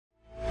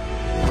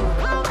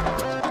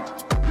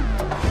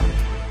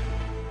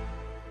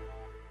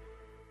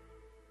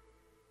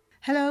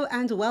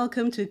and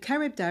welcome to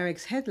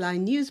CaribDirect's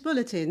headline news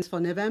bulletins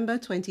for November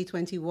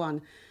 2021.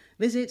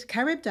 Visit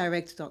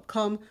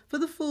CaribDirect.com for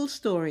the full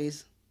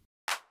stories.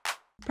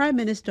 Prime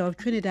Minister of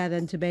Trinidad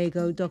and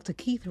Tobago, Dr.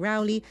 Keith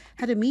Rowley,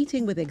 had a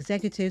meeting with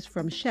executives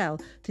from Shell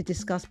to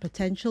discuss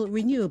potential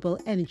renewable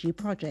energy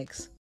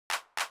projects.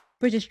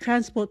 British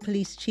Transport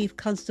Police Chief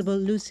Constable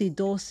Lucy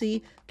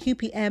Dorsey,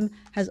 QPM,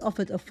 has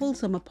offered a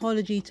fulsome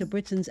apology to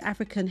Britain's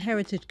African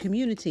heritage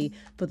community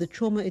for the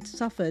trauma it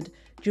suffered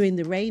during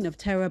the reign of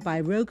terror by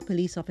rogue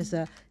police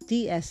officer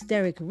D.S.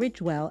 Derek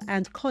Ridgewell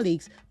and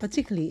colleagues,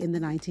 particularly in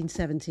the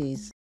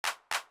 1970s.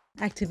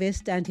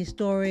 Activist and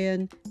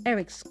historian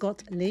Eric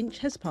Scott Lynch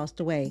has passed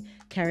away.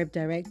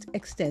 CaribDirect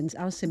extends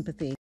our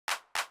sympathy.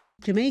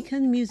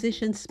 Jamaican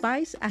musician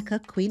Spice Aka,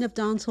 Queen of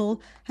Dancehall,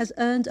 has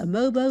earned a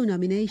MOBO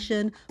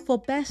nomination for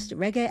Best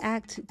Reggae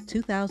Act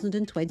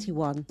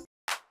 2021.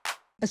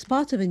 As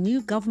part of a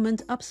new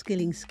government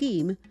upskilling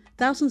scheme,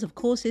 thousands of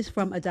courses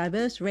from a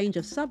diverse range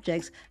of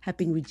subjects have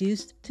been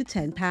reduced to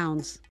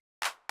 £10.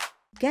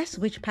 Guess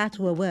which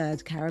patois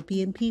word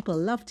Caribbean people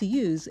love to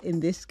use in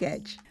this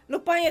sketch?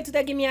 Look on you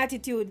to give me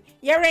attitude.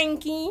 You're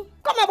ranky.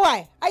 Come on,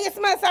 boy. Are you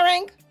smell so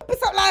rank?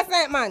 Piss up last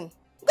night, man.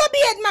 Go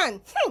bed,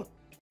 man.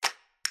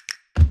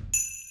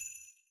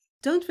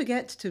 Don't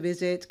forget to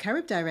visit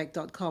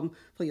CaribDirect.com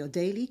for your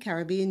daily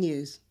Caribbean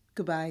news.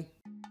 Goodbye.